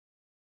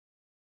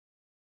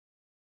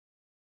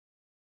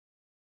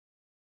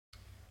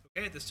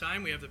Okay, at this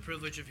time we have the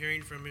privilege of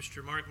hearing from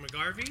Mr. Mark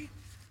McGarvey.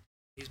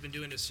 He's been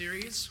doing a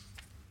series,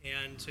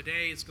 and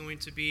today it's going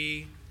to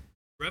be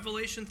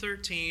Revelation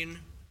 13,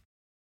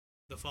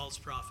 the false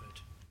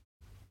prophet.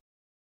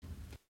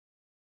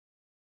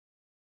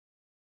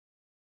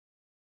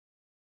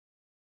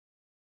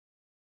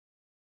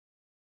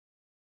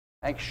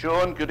 Thanks,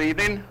 Sean. Good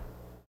evening.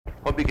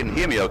 Hope you can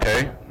hear me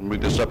okay.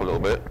 Move this up a little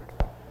bit.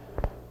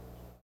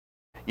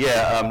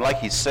 Yeah, like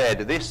he said,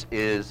 this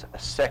is a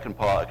second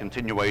part, a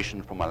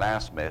continuation from my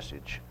last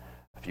message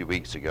a few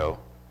weeks ago.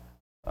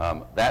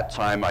 That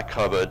time I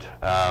covered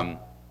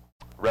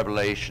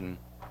Revelation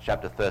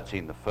chapter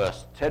 13, the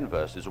first 10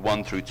 verses,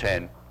 1 through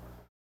 10.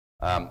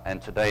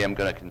 And today I'm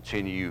going to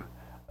continue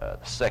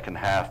the second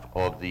half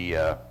of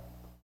the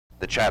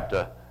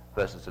chapter,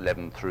 verses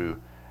 11 through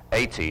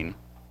 18.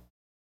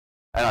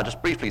 And I'll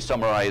just briefly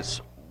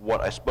summarize what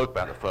I spoke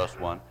about in the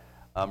first one.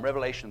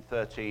 Revelation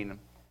 13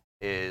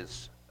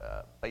 is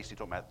basically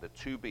talking about the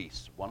two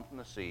beasts, one from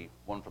the sea,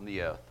 one from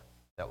the earth,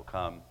 that will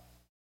come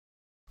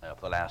for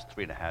the last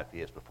 3.5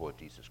 years before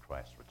Jesus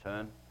Christ's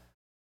return.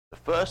 The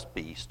first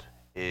beast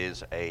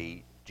is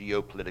a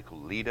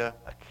geopolitical leader,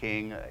 a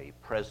king, a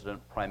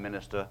president, prime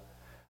minister,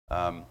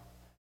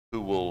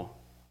 who will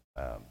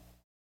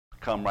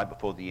come right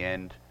before the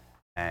end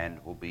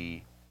and will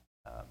be,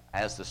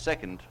 as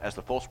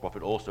the false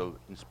prophet, also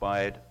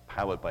inspired,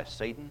 powered by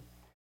Satan,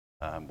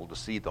 will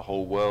deceive the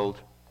whole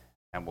world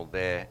and will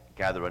there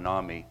gather an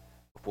army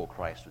before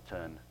Christ's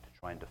return to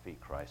try and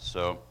defeat Christ.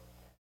 So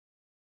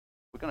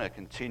we're going to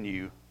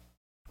continue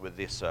with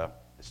this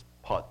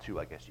part 2,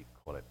 I guess you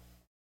could call it.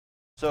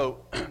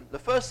 So the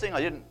first thing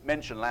I didn't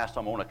mention last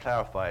time I want to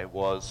clarify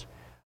was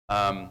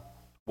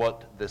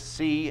what the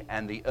sea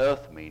and the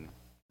earth mean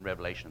in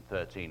Revelation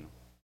 13.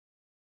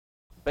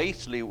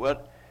 Basically,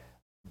 what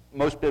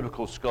most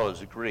biblical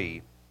scholars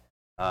agree,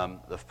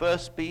 the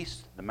first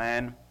beast, the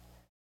man,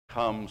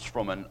 comes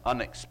from an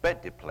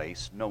unexpected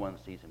place. No one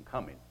sees him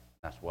coming.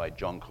 That's why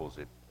John calls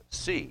it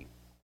sea.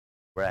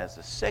 Whereas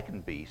the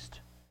second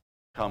beast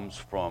comes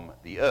from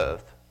the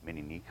earth,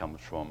 meaning he comes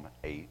from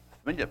a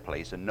familiar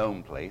place, a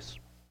known place.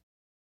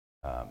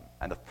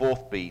 And the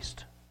fourth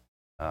beast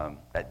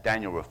that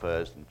Daniel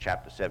refers in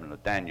chapter 7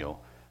 of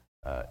Daniel,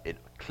 it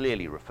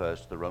clearly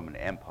refers to the Roman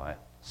Empire.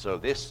 So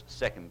this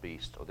second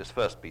beast, or this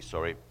first beast,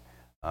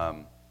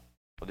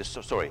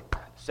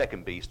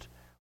 second beast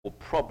will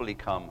probably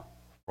come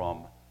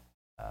from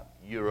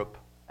Europe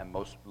and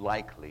most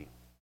likely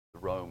the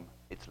Rome,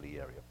 Italy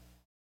area.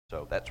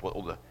 So that's what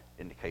all the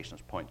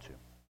indications point to.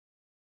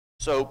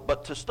 So,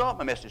 but to start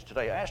my message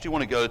today, I actually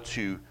want to go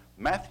to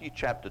Matthew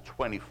chapter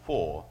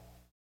 24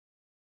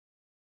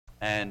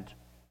 and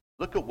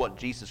look at what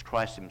Jesus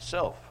Christ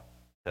himself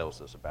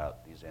tells us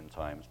about these end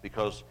times,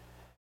 because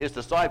his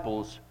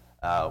disciples,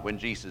 when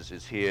Jesus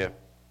is here,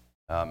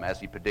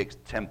 as he predicts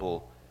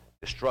temple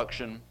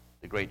destruction,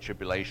 the great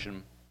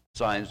tribulation,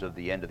 signs of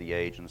the end of the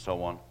age, and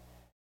so on.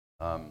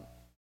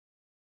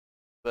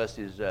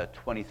 Verses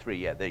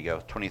 23, there you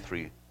go,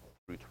 23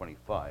 through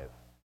 25.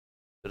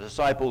 The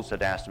disciples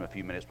had asked him a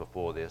few minutes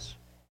before this,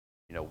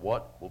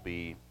 what will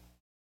be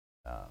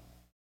the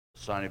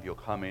sign of your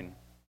coming?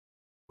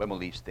 When will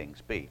these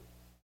things be?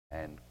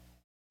 And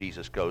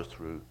Jesus goes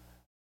through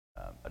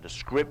a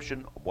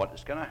description of what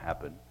is going to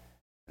happen.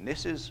 And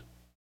this is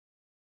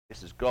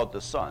God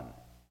the Son.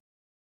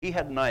 He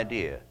had an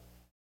idea.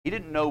 He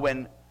didn't know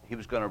when he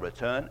was going to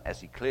return,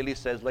 as he clearly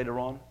says later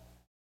on,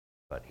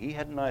 but he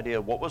had an idea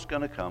what was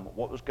going to come,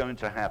 what was going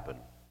to happen,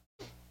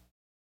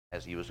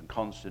 as he was in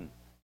constant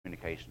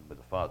communication with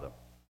the Father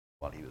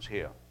while he was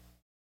here.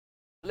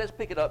 Let's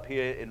pick it up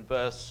here in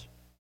verse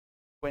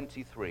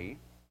 23.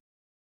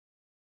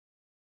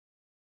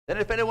 Then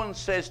if anyone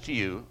says to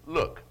you,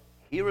 look,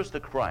 here is the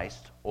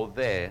Christ, or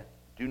there,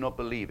 do not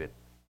believe it.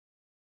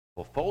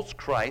 For false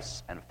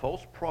Christs and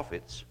false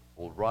prophets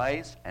will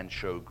rise and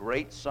show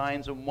great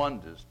signs and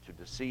wonders to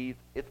deceive,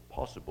 if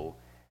possible,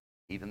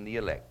 even the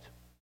elect.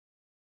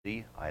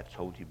 See, I have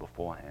told you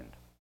beforehand.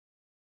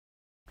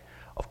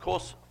 Of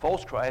course,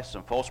 false Christs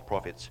and false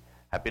prophets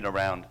have been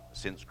around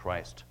since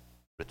Christ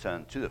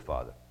returned to the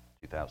Father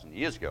 2,000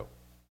 years ago,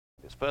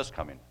 his first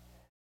coming,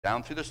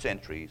 down through the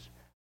centuries.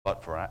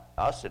 But for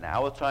us in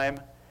our time,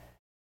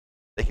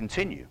 they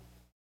continue.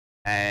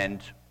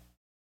 And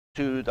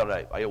two that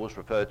I always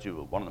refer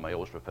to, one of them I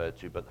always refer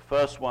to, but the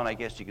first one I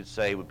guess you could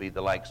say would be the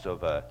likes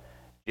of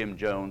Jim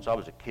Jones. I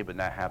was a kid when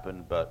that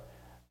happened, but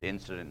the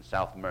incident in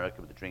South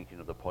America with the drinking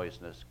of the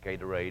poisonous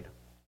Gatorade,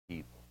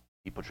 he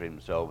portrayed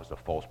himself as a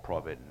false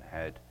prophet and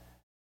had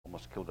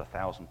almost killed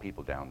 1,000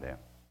 people down there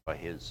by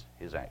his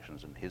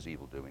actions and his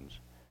evil doings.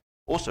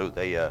 Also,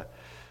 they, I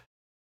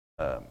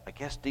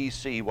guess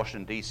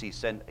Washington, D.C.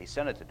 sent a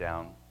senator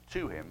down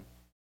to him,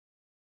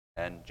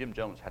 and Jim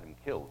Jones had him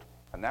killed.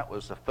 And that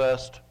was the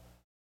first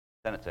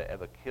senator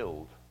ever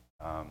killed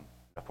in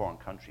a foreign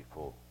country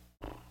for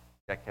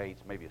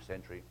decades, maybe a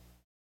century.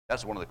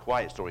 That's one of the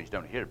quiet stories you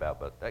don't hear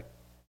about, but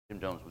Jim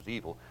Jones was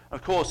evil. And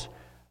of course,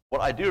 what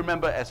I do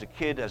remember as a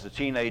kid, as a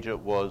teenager,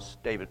 was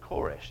David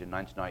Koresh in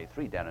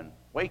 1993 down in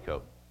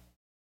Waco.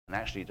 And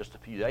actually, just a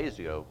few days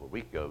ago, a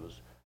week ago, it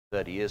was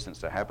 30 years since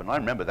that happened. I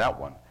remember that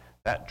one.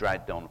 That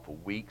dragged on for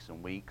weeks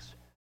and weeks.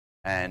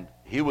 And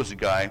he was a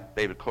guy,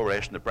 David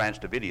Koresh and the Branch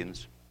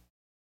Davidians.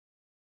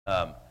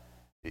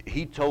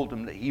 He told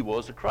them that he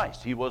was the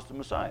Christ. He was the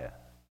Messiah.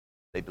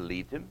 They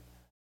believed him.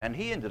 And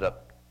he ended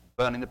up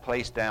burning the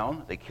place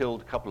down. They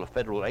killed a couple of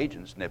federal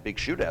agents in their big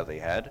shootout they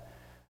had.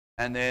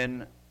 And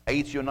then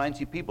 80 or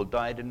 90 people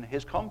died in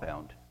his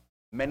compound,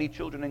 many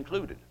children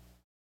included.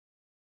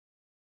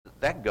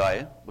 That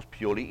guy was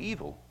purely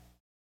evil.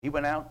 He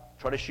went out,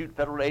 tried to shoot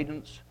federal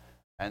agents,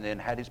 and then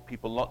had his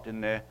people locked in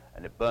there,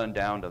 and it burned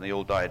down, and they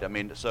all died. I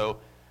mean, so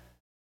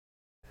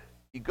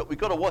we've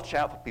got to watch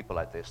out for people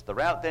like this. They're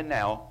out there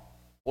now,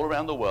 all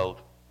around the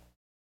world,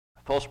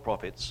 false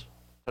prophets,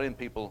 telling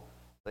people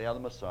they are the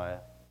Messiah,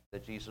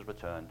 that Jesus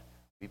returned.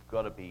 We've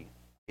got to be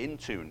in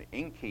tune,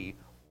 in key,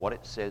 what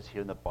it says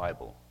here in the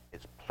Bible.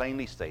 It's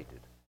plainly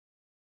stated.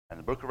 And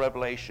the book of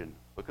Revelation,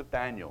 book of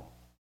Daniel,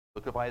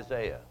 book of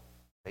Isaiah,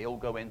 they all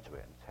go into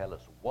it and tell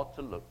us what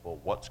to look for,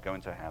 what's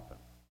going to happen.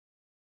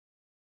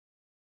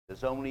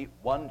 There's only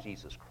one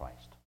Jesus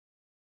Christ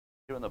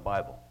here in the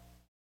Bible,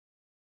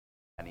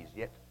 and he's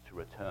yet to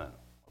return,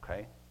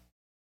 okay?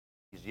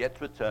 He's yet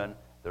to return.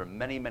 There are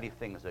many, many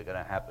things that are going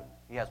to happen.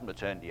 He hasn't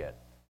returned yet.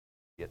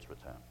 He's yet to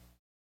return.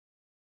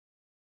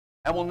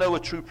 And we'll know a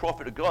true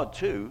prophet of God,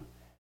 too,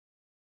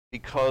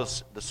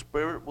 because the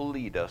Spirit will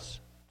lead us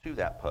to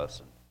that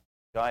person.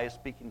 The guy is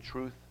speaking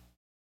truth,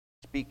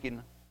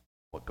 speaking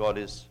what God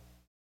is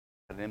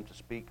telling him to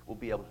speak. We'll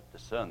be able to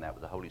discern that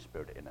with the Holy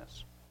Spirit in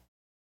us.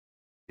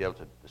 Be able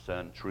to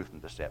discern truth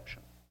and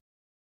deception.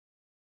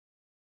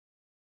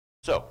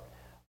 So,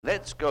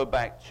 let's go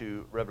back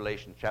to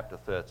Revelation chapter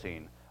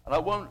 13. And I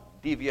won't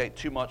deviate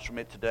too much from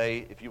it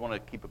today. If you want to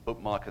keep a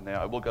bookmark in there,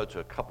 I will go to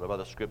a couple of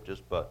other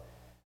scriptures, but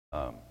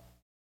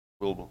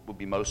we'll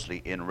be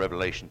mostly in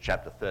Revelation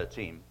chapter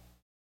 13.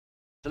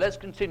 So let's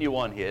continue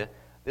on here.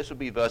 This will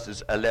be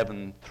verses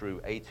 11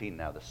 through 18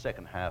 now, the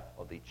second half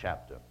of the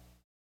chapter.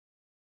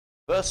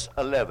 Verse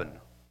 11.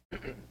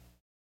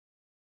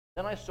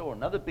 Then I saw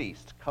another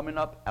beast coming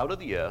up out of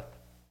the earth,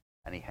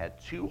 and he had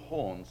two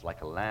horns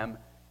like a lamb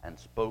and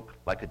spoke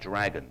like a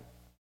dragon.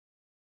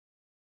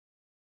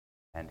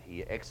 And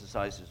he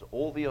exercises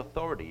all the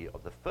authority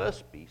of the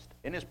first beast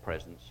in his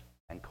presence,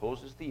 and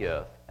causes the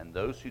earth and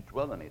those who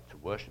dwell in it to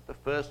worship the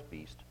first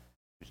beast,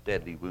 whose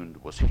deadly wound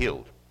was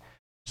healed.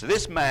 So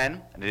this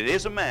man, and it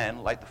is a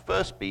man, like the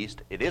first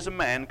beast, it is a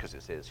man, because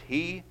it says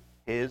he,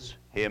 his,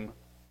 him,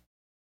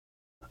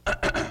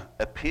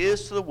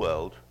 appears to the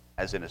world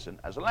as innocent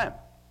as a lamb.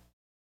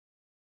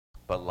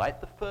 But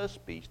like the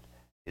first beast,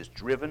 is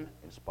driven,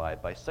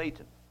 inspired by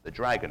Satan, the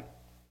dragon.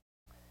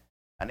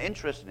 And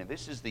interestingly,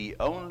 this is the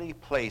only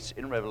place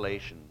in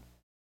Revelation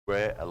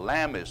where a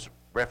lamb is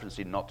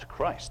referencing not to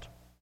Christ.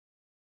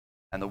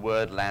 And the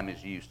word lamb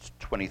is used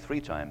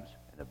 23 times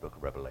in the book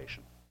of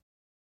Revelation.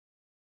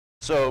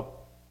 So,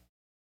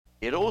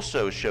 it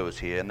also shows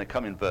here in the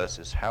coming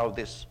verses how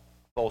this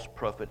false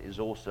prophet is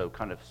also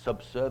kind of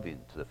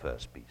subservient to the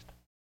first beast.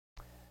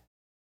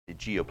 The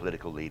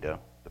geopolitical leader,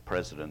 the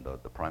president or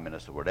the prime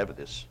minister, whatever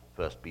this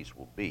first beast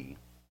will be,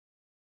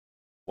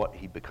 what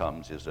he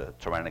becomes is a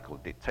tyrannical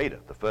dictator,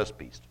 the first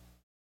beast.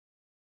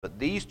 But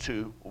these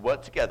two will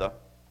work together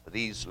for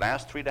these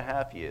last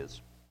 3.5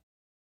 years,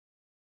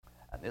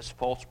 and this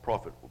false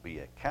prophet will be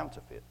a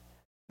counterfeit,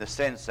 in the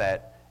sense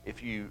that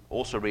if you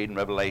also read in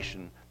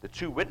Revelation, the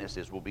two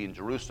witnesses will be in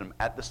Jerusalem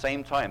at the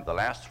same time, the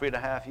last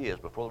 3.5 years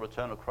before the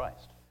return of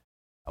Christ.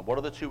 And what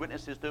are the two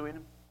witnesses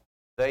doing?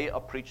 They are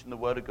preaching the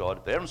word of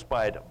God. They're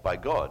inspired by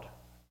God,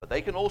 but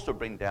they can also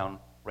rain down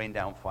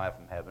fire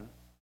from heaven,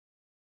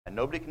 and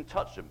nobody can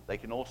touch them. They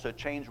can also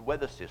change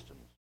weather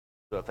systems.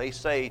 So if they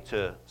say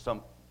to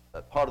some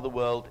part of the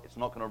world, it's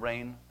not going to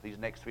rain for these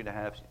next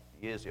 3.5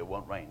 years, it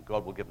won't rain.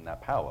 God will give them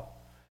that power.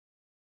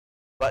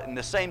 But in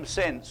the same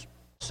sense,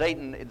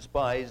 Satan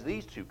inspires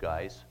these two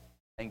guys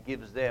and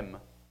gives them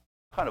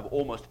kind of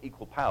almost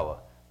equal power.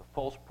 The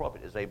false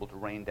prophet is able to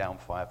rain down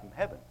fire from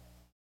heaven.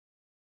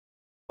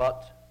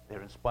 But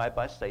they're inspired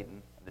by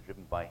Satan and they're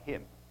driven by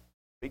him.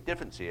 Big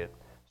difference here.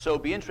 So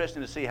it'll be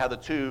interesting to see how the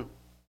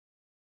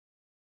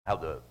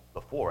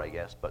four, I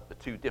guess, but the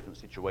two different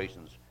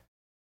situations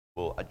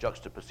will a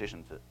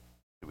juxtaposition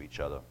to each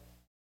other.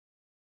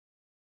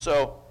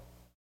 So,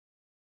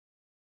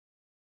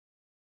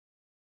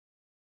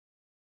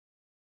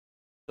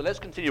 let's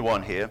continue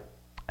on here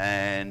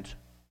and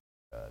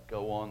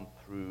go on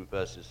through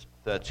verses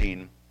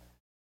 13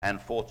 and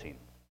 14.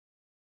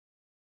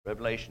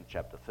 Revelation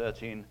chapter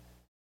 13,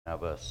 now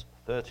verse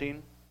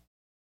 13.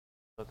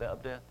 Put that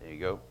up there. There you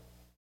go.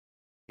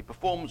 He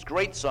performs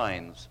great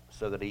signs,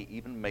 so that he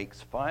even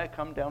makes fire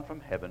come down from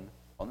heaven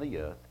on the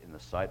earth in the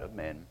sight of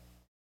men,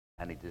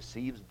 and he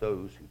deceives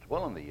those who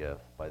dwell on the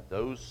earth by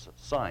those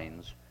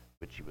signs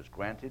which he was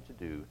granted to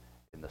do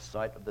in the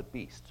sight of the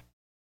beast,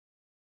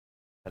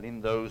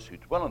 telling those who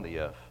dwell on the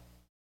earth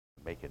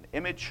to make an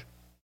image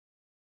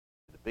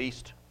to the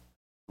beast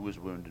who was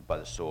wounded by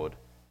the sword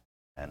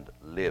and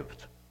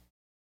lived.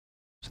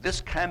 So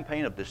this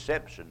campaign of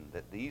deception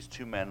that these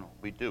two men will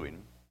be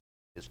doing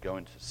is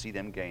going to see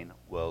them gain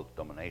world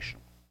domination,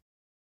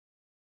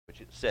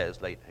 which it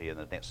says later here in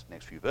the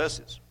next few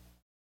verses.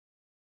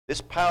 This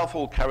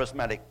powerful,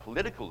 charismatic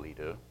political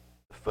leader,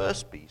 the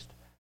first beast,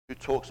 who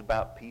talks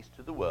about peace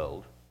to the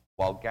world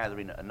while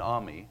gathering an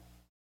army,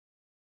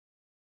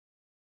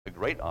 a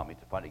great army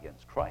to fight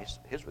against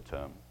Christ, his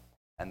return,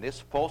 and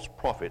this false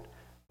prophet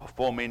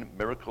performing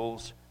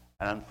miracles,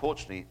 and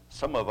unfortunately,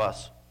 some of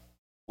us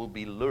will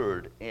be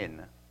lured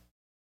in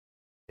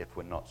if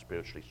we're not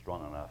spiritually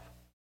strong enough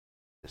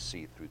to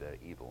see through their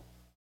evil.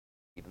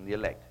 Even the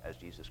elect, as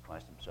Jesus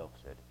Christ himself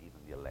said, even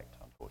the elect,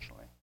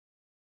 unfortunately.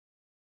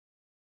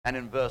 And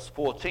in verse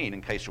 14,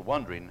 in case you're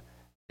wondering,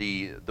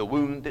 the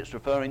wound it's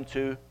referring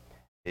to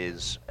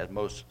is, as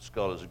most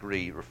scholars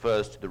agree,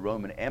 refers to the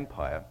Roman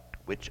Empire,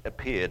 which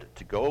appeared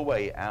to go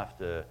away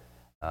after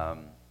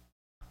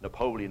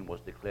Napoleon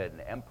was declared an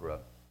emperor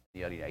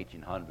in the early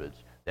 1800s.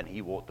 Then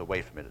he walked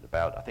away from it at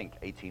about, I think,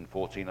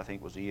 1814, I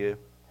think was the year.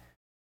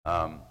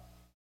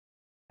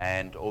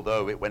 And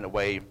although it went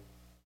away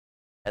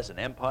as an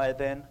empire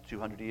then,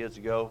 200 years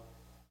ago,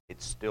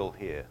 it's still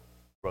here,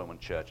 Roman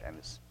Church, and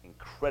it's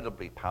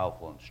incredibly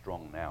powerful and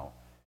strong now.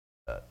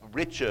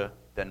 Richer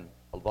than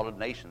a lot of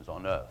nations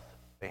on earth.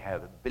 They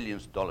have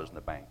billions of dollars in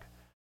the bank.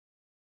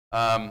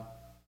 And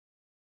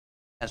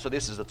so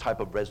this is a type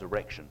of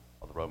resurrection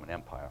of the Roman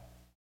Empire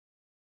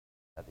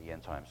at the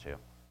end times here.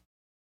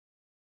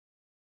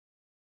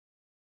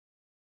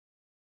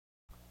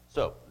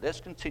 So let's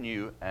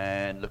continue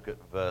and look at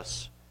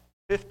verse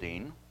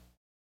 15,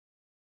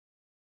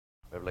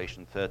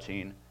 Revelation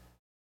 13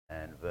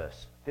 and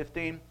verse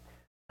 15.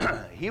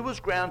 He was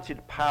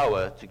granted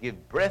power to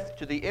give breath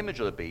to the image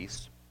of the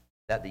beast,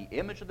 that the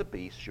image of the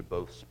beast should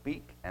both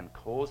speak and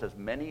cause as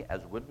many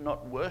as would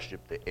not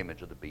worship the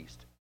image of the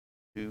beast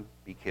to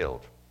be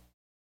killed.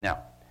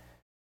 Now,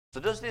 so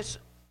does this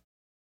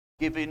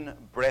giving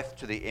breath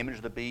to the image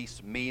of the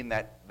beast mean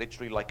that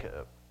literally like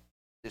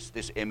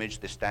this image,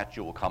 this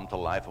statue will come to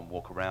life and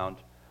walk around?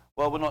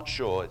 Well, we're not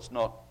sure. It's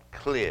not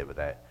clear with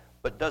that.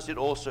 But does it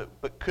also,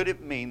 but could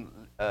it mean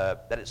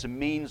that it's a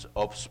means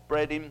of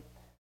spreading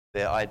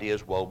their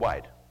ideas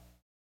worldwide,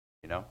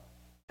 you know,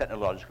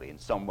 technologically in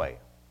some way?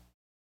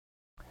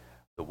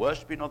 The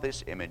worshipping of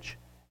this image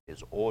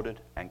is ordered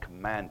and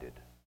commanded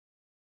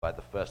by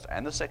the first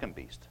and the second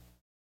beast.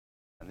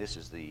 And this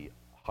is the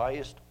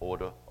highest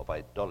order of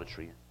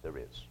idolatry there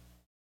is,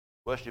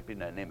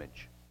 worshipping an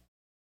image.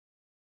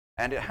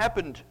 And it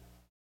happened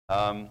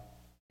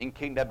in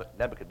King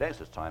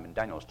Nebuchadnezzar's time, in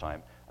Daniel's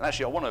time. And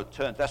actually, I want to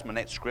turn, that's my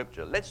next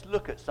scripture. Let's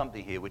look at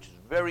something here which is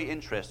very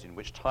interesting,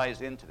 which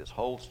ties into this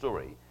whole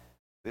story.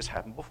 This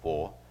happened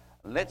before.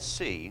 And let's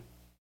see,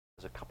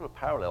 there's a couple of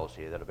parallels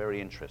here that are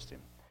very interesting.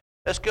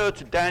 Let's go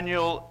to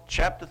Daniel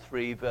chapter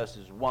 3,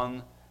 verses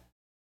 1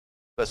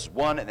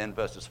 and then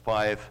verses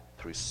 5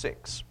 through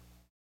 6.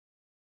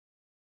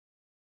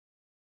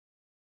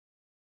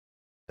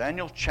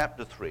 Daniel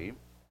chapter 3.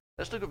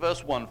 Let's look at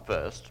verse 1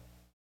 first.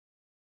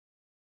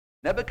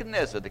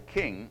 Nebuchadnezzar the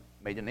king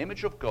made an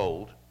image of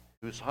gold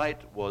whose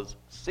height was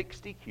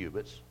 60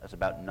 cubits, that's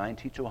about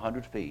 90 to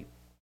 100 feet,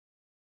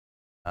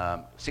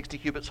 60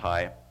 cubits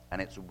high,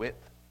 and its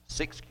width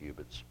 6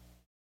 cubits.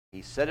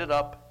 He set it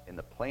up in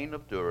the plain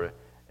of Dura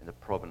in the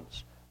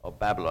province of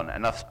Babylon.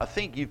 And I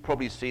think you've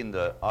probably seen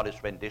the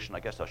artist's rendition. I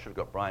guess I should have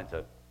got Brian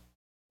to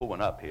pull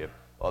one up here.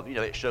 Of, you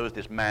know, it shows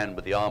this man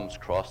with the arms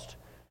crossed.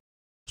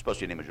 It's supposed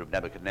to be an image of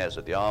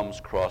Nebuchadnezzar. The arms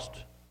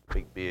crossed,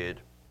 big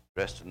beard,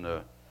 dressed in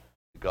the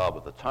garb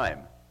of the time.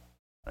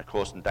 And of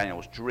course, in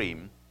Daniel's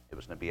dream, it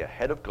was going to be a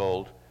head of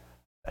gold,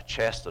 a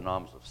chest and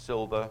arms of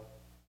silver,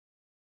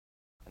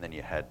 and then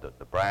you had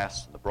the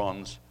brass and the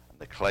bronze and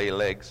the clay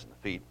legs and the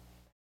feet.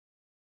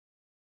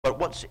 But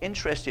what's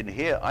interesting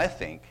here, I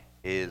think,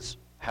 is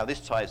how this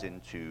ties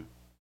into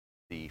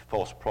the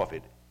false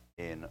prophet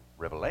in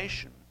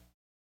Revelation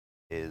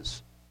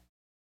is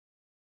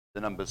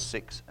the numbers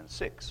 6 and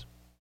 6.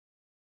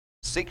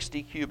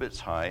 60 cubits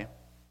high,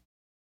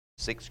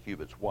 6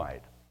 cubits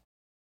wide.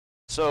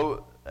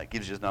 So that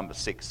gives you the number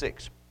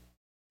 666.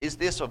 Is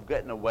this of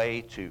getting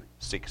away to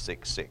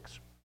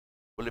 666?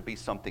 Will it be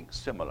something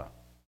similar?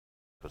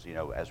 Because, you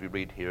know, as we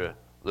read here a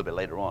little bit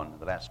later on,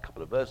 the last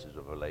couple of verses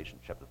of Revelation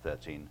chapter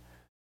 13,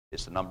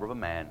 it's the number of a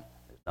man.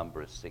 His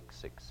number is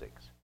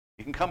 666.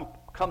 You can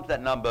come to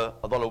that number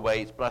a lot of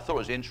ways, but I thought it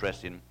was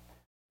interesting.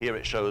 Here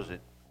it shows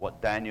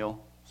what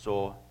Daniel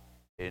saw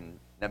in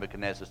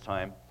Nebuchadnezzar's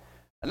time.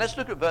 And let's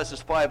look at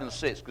verses 5 and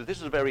 6, because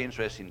this is very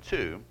interesting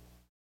too.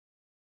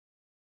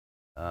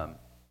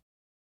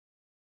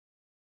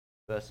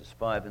 Verses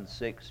 5 and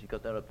 6, you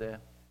got that up there?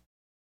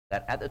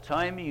 That at the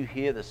time you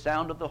hear the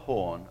sound of the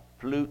horn,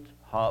 flute,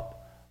 harp,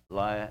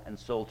 lyre, and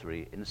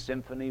psaltery, in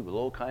symphony with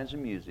all kinds of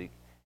music,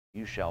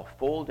 you shall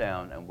fall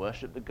down and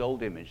worship the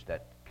gold image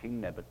that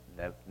King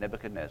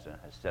Nebuchadnezzar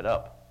has set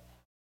up.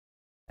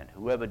 And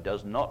whoever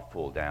does not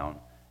fall down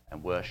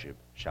and worship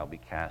shall be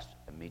cast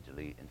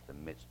immediately into the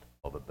midst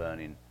of a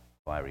burning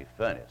fiery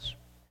furnace,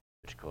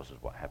 which of course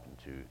is what happened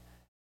to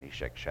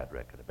Meshach,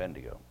 Shadrach, and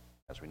Abednego,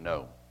 as we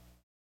know.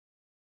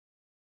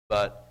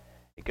 But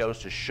it goes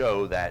to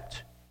show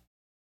that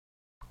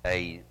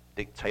a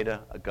dictator,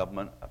 a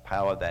government, a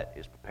power that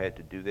is prepared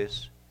to do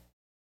this,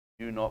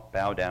 do not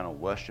bow down and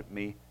worship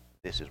me,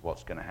 this is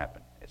what's going to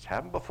happen. It's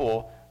happened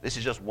before. This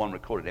is just one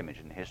recorded image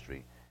in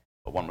history,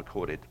 or one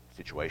recorded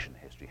situation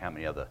in history. How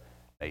many other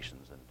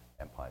nations and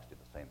empires did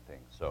the same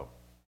thing? So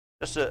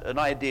just an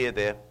idea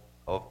there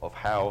of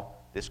how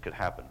this could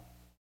happen.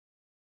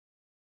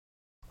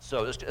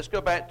 So let's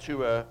go back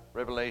to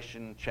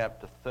Revelation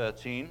chapter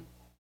 13,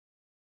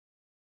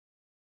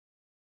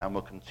 and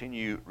we'll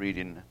continue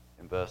reading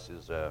in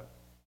verses,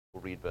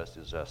 we'll read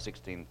verses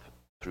 16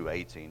 through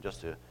 18,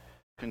 just to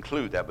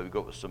conclude that, but we've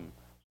got some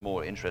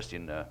more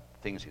interesting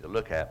things here to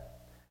look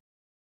at.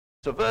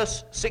 So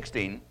verse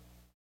 16,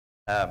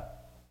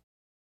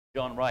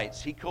 John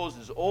writes, he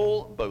causes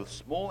all, both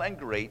small and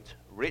great,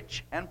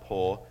 rich and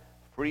poor,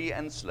 free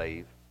and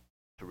slave,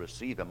 to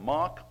receive a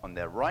mark on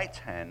their right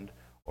hand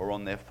or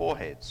on their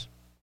foreheads,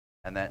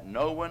 and that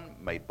no one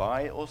may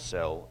buy or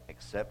sell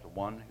except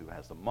one who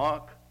has the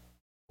mark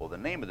or the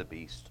name of the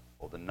beast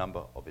or the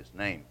number of his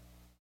name.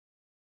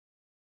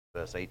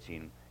 Verse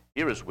 18,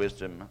 here is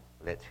wisdom.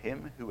 Let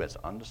him who has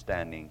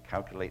understanding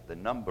calculate the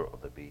number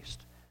of the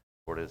beast,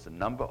 for it is the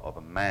number of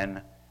a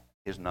man.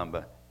 His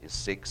number is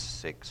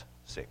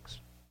 666.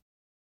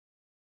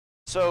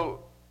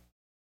 So,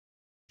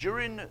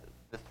 during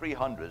the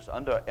 300s,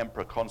 under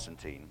Emperor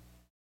Constantine,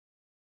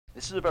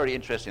 this is a very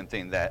interesting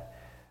thing that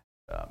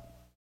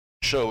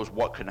shows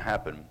what can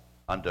happen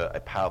under a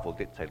powerful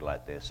dictator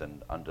like this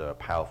and under a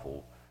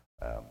powerful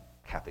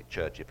Catholic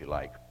Church, if you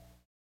like.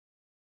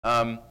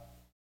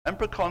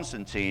 Emperor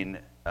Constantine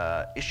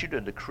issued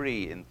a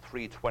decree in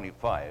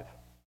 325,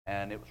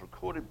 and it was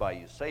recorded by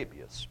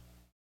Eusebius.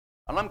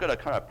 And I'm going to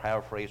kind of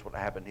paraphrase what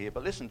happened here,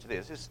 but listen to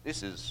this.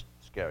 This is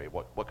scary,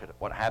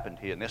 what happened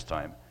here in this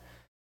time.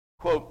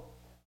 Quote,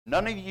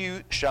 none of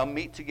you shall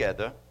meet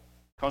together.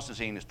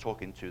 Constantine is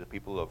talking to the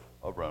people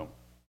of Rome.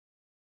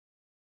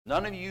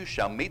 None of you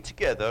shall meet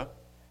together.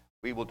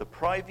 We will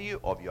deprive you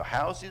of your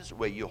houses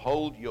where you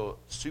hold your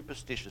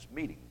superstitious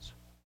meetings.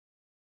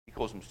 He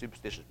calls them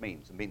superstitious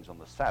meetings on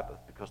the Sabbath,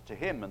 because to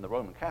him and the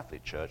Roman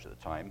Catholic Church at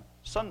the time,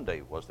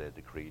 Sunday was their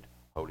decreed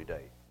holy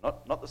day,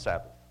 not the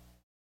Sabbath.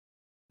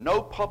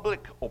 No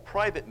public or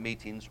private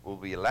meetings will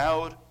be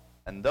allowed,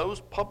 and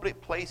those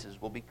public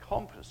places will be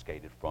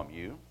confiscated from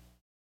you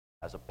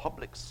as a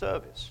public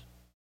service.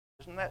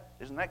 Isn't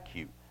that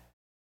cute?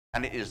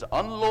 And it is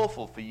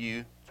unlawful for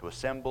you to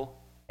assemble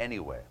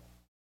anywhere.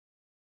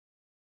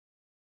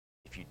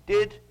 If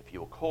you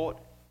were caught,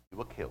 you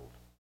were killed.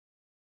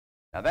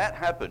 Now that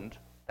happened,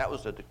 that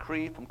was a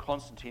decree from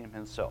Constantine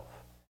himself.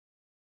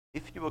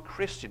 If you were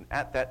Christian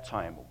at that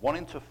time,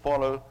 wanting to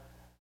follow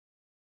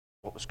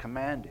what was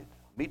commanded,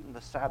 meet on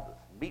the Sabbath,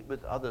 meet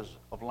with others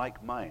of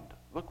like mind,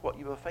 look what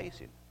you were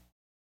facing.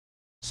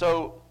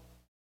 So,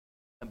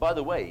 and by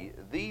the way,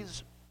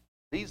 these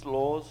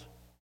laws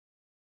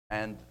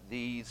and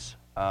these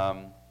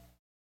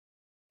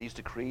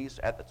decrees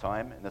at the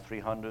time in the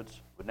 300s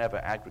were never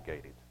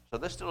aggregated. So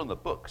they're still in the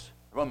books.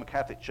 The Roman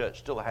Catholic Church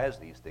still has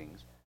these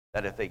things,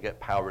 that if they get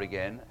power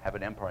again, have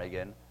an empire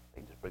again, they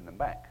can just bring them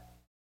back.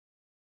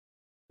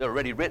 They're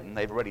already written,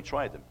 they've already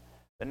tried them.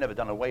 They're never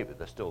done away with,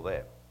 they're still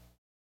there.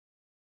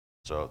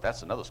 So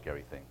that's another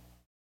scary thing.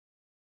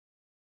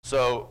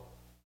 So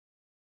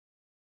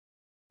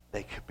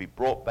they could be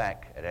brought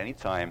back at any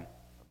time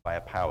by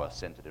a power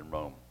centered in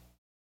Rome.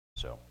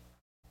 So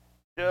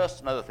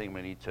just another thing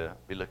we need to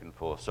be looking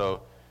for.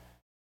 So,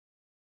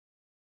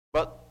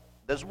 but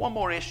there's one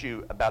more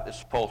issue about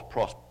this false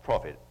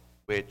prophet,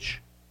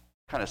 which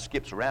kind of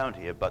skips around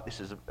here, but this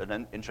is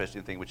an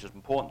interesting thing which is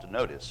important to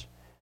notice.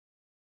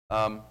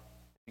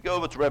 You go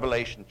over to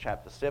Revelation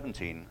chapter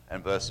 17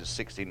 and verses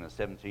 16 and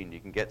 17, you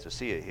can get to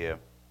see it here.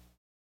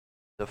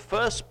 The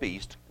first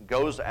beast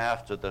goes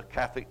after the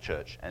Catholic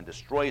Church and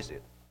destroys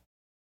it,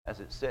 as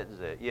it says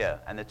there. Yeah,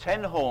 and the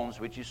 10 horns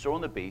which you saw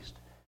on the beast,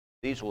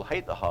 these will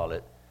hate the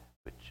harlot,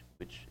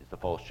 which is the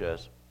false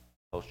church,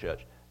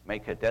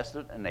 make her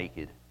desolate and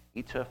naked,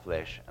 eat her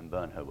flesh, and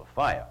burn her with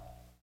fire.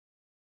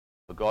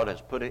 For God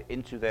has put it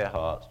into their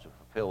hearts to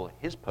fulfill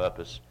his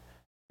purpose,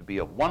 to be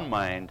of one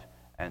mind,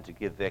 and to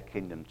give their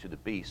kingdom to the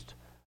beast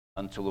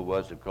until the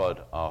words of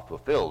God are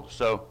fulfilled.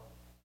 So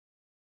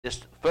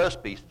this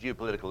first beast,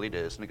 geopolitical leader,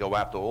 is going to go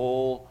after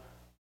all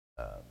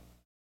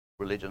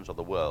religions of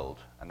the world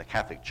and the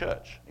Catholic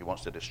Church. He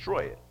wants to destroy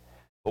it.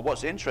 But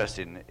what's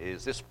interesting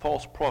is this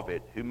false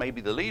prophet, who may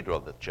be the leader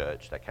of the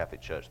church, that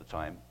Catholic Church at the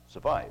time,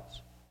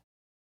 survives.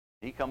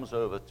 He comes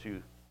over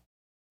to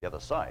the other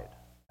side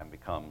and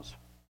becomes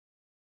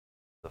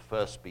the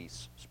first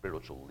beast's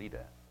spiritual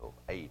leader, or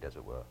aide, as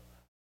it were.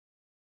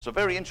 So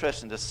very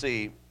interesting to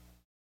see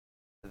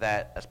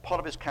that as part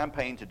of his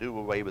campaign to do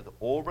away with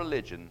all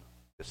religion,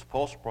 this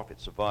false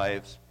prophet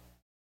survives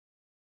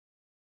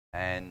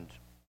and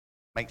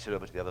makes it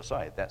over to the other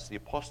side. That's the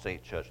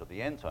apostate church of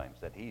the end times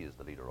that he is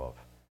the leader of,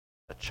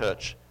 a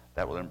church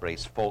that will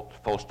embrace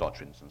false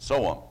doctrines and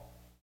so on.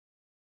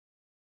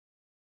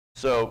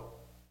 So,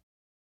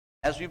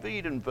 as we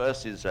read in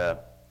verses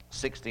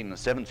 16 and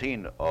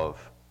 17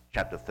 of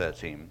chapter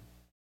 13,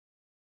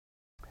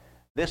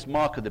 this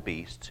mark of the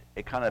beast,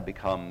 it kind of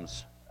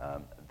becomes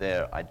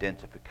their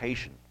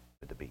identification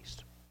with the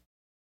beast.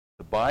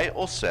 To buy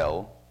or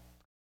sell,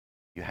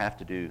 you have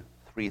to do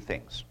three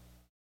things.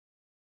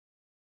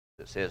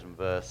 It says in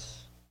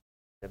verse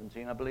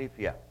 17, I believe,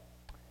 yeah.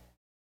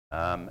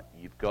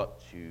 You've got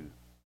to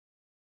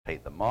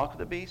take the mark of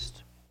the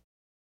beast,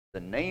 the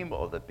name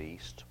of the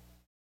beast,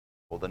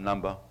 or the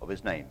number of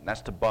his name. And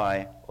that's to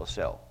buy or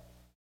sell.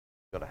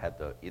 You've got to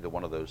have either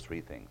one of those three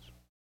things.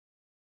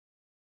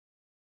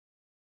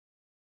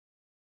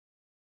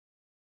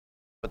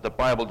 But the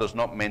Bible does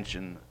not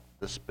mention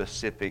the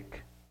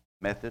specific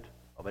method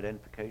of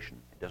identification.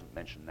 It doesn't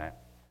mention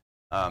that.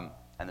 And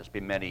there's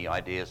been many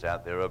ideas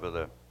out there over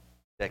the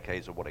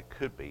decades of what it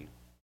could be.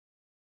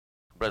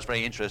 But it's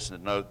very interesting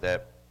to note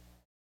that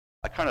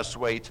I kind of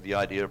sway to the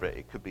idea of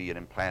it could be an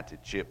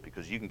implanted chip,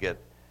 because you can get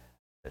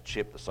a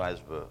chip the size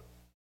of a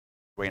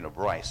grain of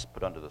rice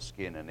put under the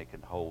skin, and it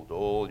can hold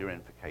all your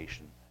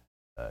information,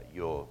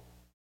 your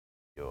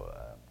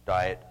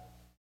diet,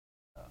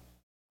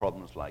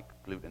 problems like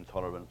gluten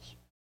intolerance,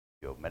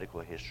 your medical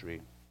history,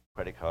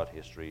 credit card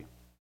history,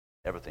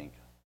 everything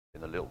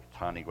in a little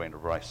tiny grain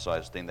of rice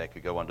sized thing that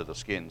could go under the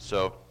skin.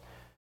 So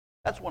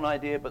that's one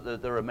idea,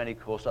 but there are many,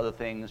 of course, other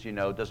things.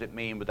 Does it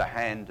mean with the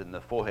hand and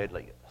the forehead,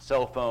 like a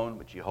cell phone,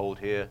 which you hold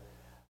here,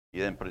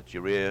 you then put it to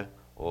your ear?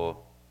 Or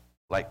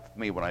like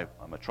me, when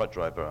I'm a truck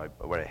driver,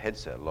 I wear a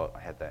headset a lot. I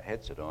have that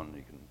headset on,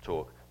 you can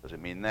talk. Does it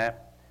mean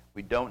that?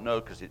 We don't know,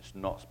 because it's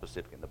not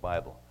specific in the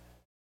Bible.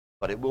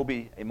 But it will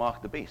be a mark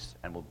of the beast,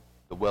 and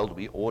the world will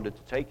be ordered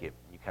to take it.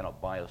 You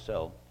cannot buy or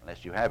sell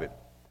unless you have it.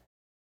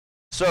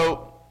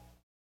 So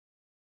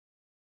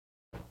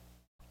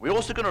we're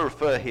also going to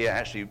refer here,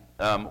 actually,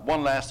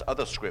 one last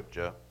other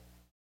scripture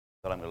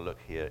that I'm going to look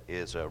here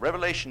is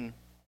Revelation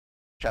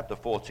chapter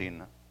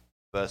 14,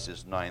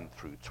 verses 9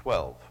 through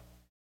 12.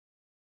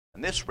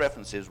 And this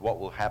references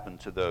what will happen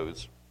to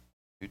those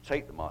who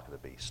take the mark of the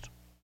beast.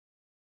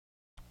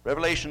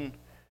 Revelation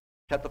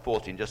chapter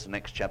 14, just the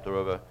next chapter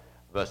over,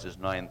 verses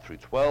 9 through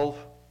 12.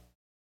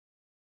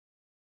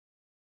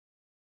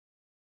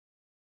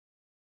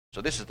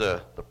 So this is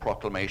the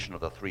proclamation of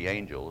the three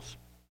angels.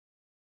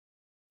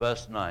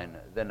 Verse 9,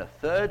 then a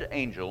third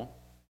angel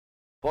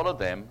followed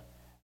them,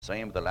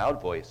 saying with a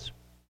loud voice,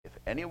 if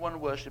anyone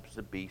worships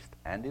the beast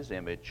and his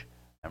image,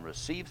 and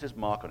receives his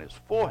mark on his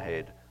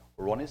forehead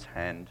or on his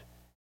hand,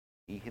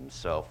 he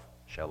himself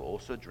shall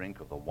also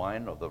drink of the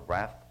wine of the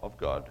wrath of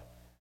God,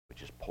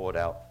 which is poured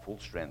out full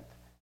strength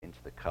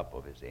into the cup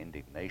of his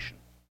indignation.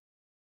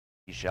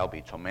 He shall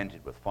be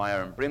tormented with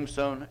fire and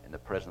brimstone in the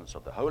presence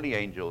of the holy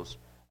angels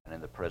and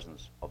in the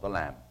presence of the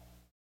Lamb.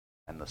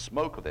 And the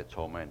smoke of their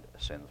torment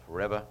ascends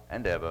forever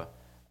and ever,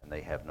 and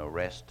they have no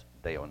rest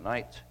day or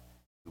night,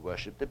 who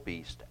worship the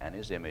beast and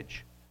his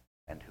image,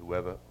 and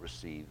whoever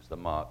receives the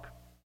mark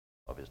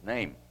of his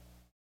name.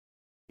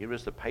 Here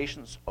is the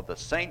patience of the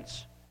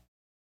saints.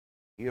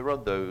 Here are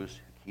those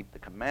who keep the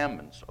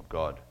commandments of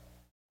God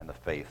and the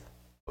faith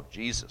of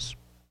Jesus.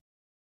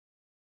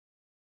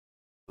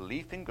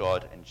 Belief in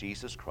God and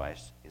Jesus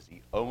Christ is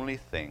the only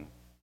thing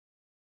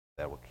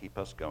that will keep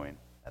us going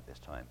at this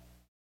time.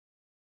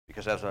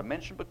 Because as I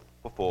mentioned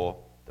before,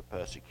 the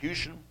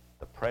persecution,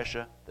 the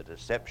pressure, the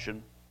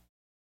deception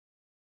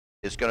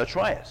is going to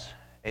try us.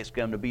 It's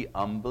going to be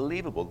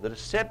unbelievable. The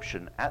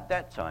deception at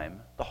that time,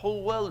 the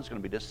whole world is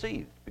going to be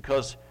deceived,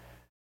 because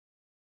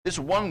this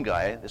one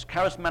guy, this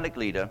charismatic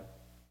leader,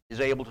 is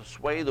able to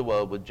sway the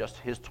world with just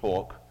his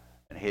talk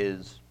and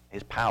his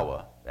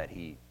power that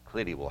he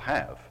clearly will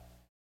have.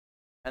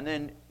 And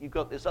then you've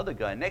got this other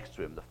guy next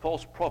to him, the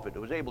false prophet,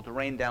 who was able to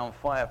rain down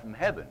fire from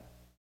heaven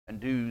and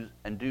do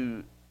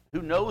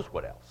who knows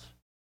what else.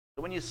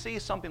 So when you see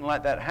something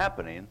like that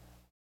happening,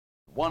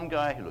 one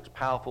guy who looks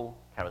powerful,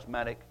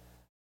 charismatic,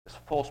 this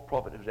false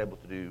prophet who's able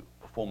to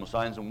perform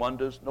signs and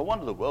wonders, no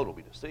wonder the world will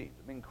be deceived.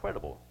 It'll be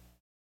incredible.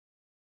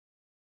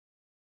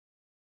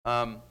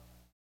 And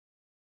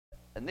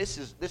this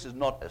is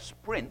not a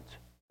sprint.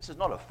 This is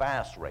not a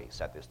fast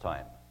race at this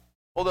time.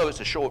 Although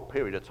it's a short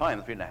period of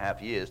time,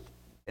 3.5 years,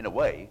 in a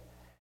way,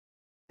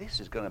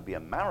 this is going to be a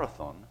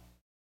marathon,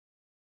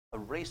 a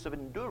race of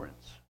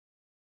endurance,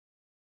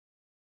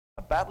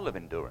 a battle of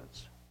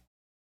endurance.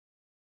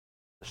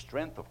 The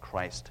strength of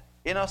Christ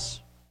in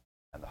us,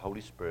 and the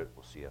Holy Spirit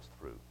will see us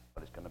through.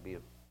 But it's going to be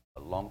a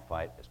long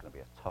fight. It's going to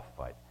be a tough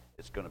fight.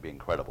 It's going to be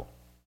incredible.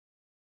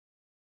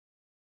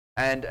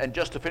 And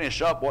just to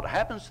finish up, what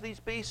happens to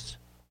these beasts?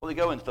 Well, they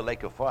go into the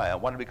lake of fire.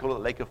 Why do we call it the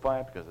lake of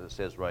fire? Because it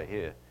says right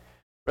here.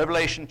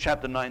 Revelation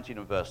chapter 19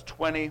 and verse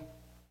 20.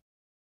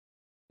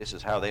 This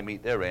is how they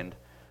meet their end.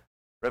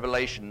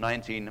 Revelation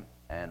 19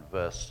 and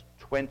verse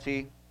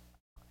 20.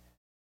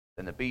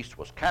 Then the beast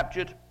was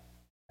captured,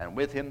 and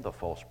with him the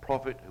false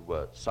prophet, who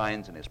were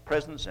signs in his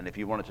presence. And if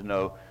you wanted to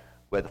know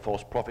where the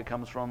false prophet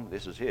comes from,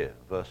 this is here,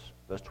 verse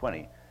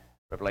 20.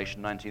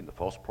 Revelation 19, the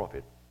false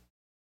prophet,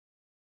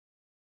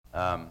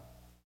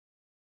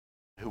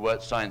 who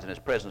work signs in his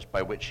presence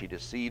by which he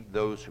deceived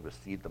those who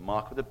received the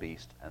mark of the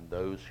beast and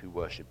those who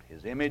worship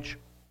his image.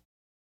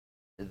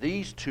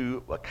 These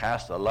two were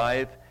cast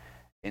alive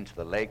into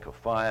the lake of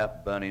fire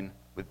burning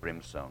with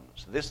brimstone.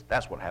 So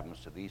that's what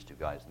happens to these two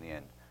guys in the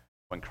end.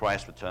 When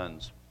Christ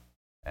returns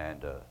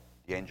and the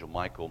angel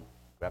Michael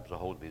grabs a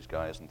hold of these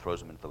guys and throws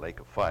them into the lake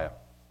of fire.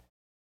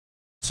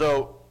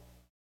 So,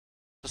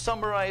 to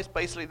summarize,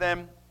 basically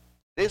then,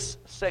 this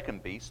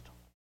second beast,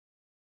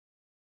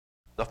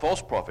 the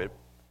false prophet,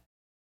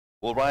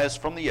 will rise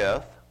from the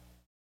earth,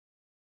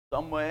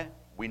 somewhere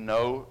we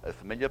know, a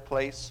familiar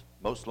place,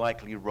 most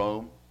likely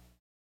Rome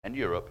and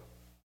Europe.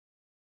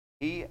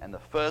 He and the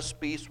first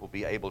beast will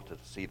be able to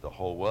deceive the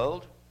whole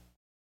world,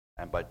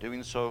 and by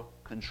doing so,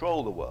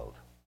 control the world.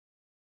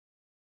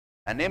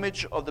 An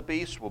image of the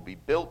beast will be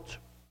built,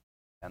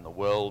 and the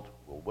world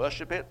will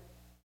worship it,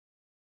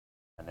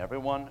 and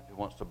everyone who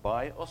wants to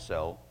buy or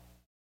sell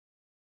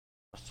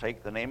must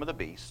take the name of the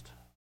beast,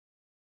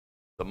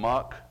 the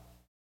mark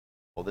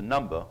or the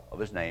number of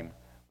his name,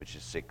 which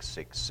is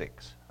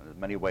 666. And there's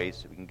many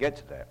ways that we can get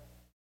to that.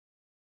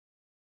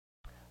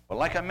 But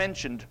like I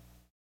mentioned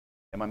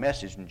in my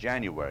message in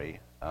January,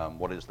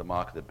 what is the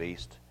mark of the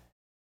beast?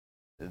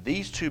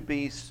 These two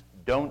beasts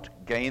don't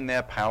gain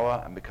their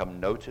power and become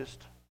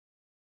noticed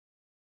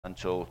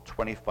until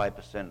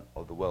 25%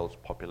 of the world's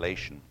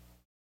population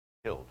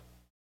is killed.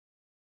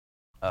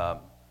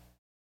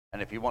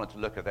 And if you wanted to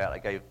look at that, I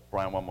gave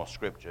Brian one more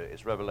scripture.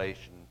 It's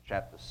Revelation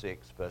chapter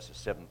 6, verses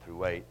 7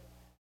 through 8.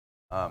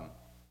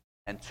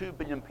 And 2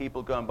 billion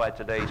people, going by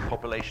today's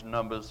population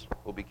numbers,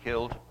 will be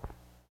killed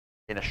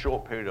in a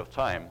short period of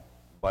time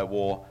by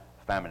war,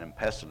 famine, and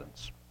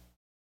pestilence.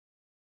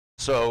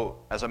 So,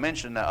 as I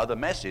mentioned in that other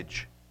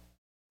message,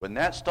 when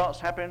that starts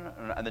happening,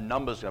 and the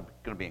numbers are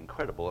going to be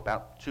incredible,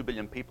 about 2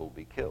 billion people will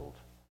be killed.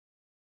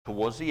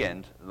 Towards the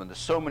end, when there's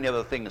so many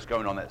other things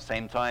going on at the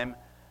same time,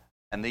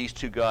 and these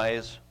two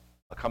guys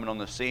are coming on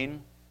the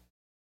scene,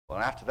 well,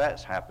 after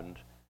that's happened,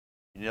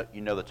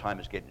 you know the time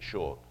is getting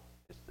short.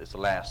 It's the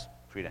last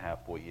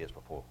 3.5, 4 years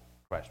before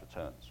Christ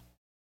returns.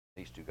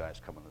 These two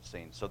guys come on the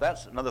scene. So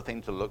that's another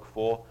thing to look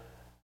for.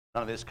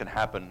 None of this can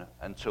happen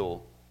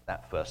until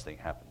that first thing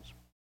happens.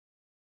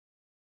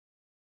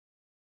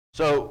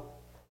 So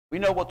we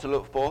know what to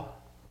look for.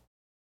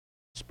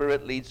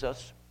 Spirit leads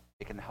us.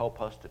 It can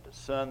help us to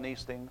discern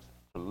these things,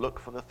 to look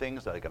for the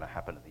things that are going to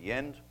happen at the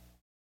end.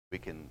 We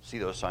can see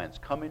those signs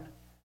coming,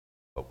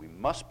 but we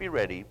must be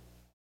ready.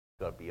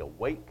 We've got to be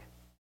awake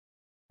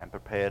and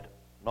prepared,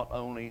 not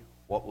only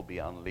what will be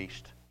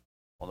unleashed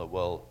on the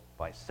world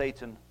by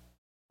Satan,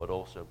 but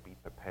also be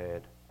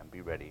prepared and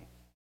be ready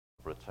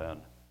for the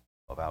return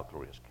of our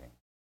glorious King.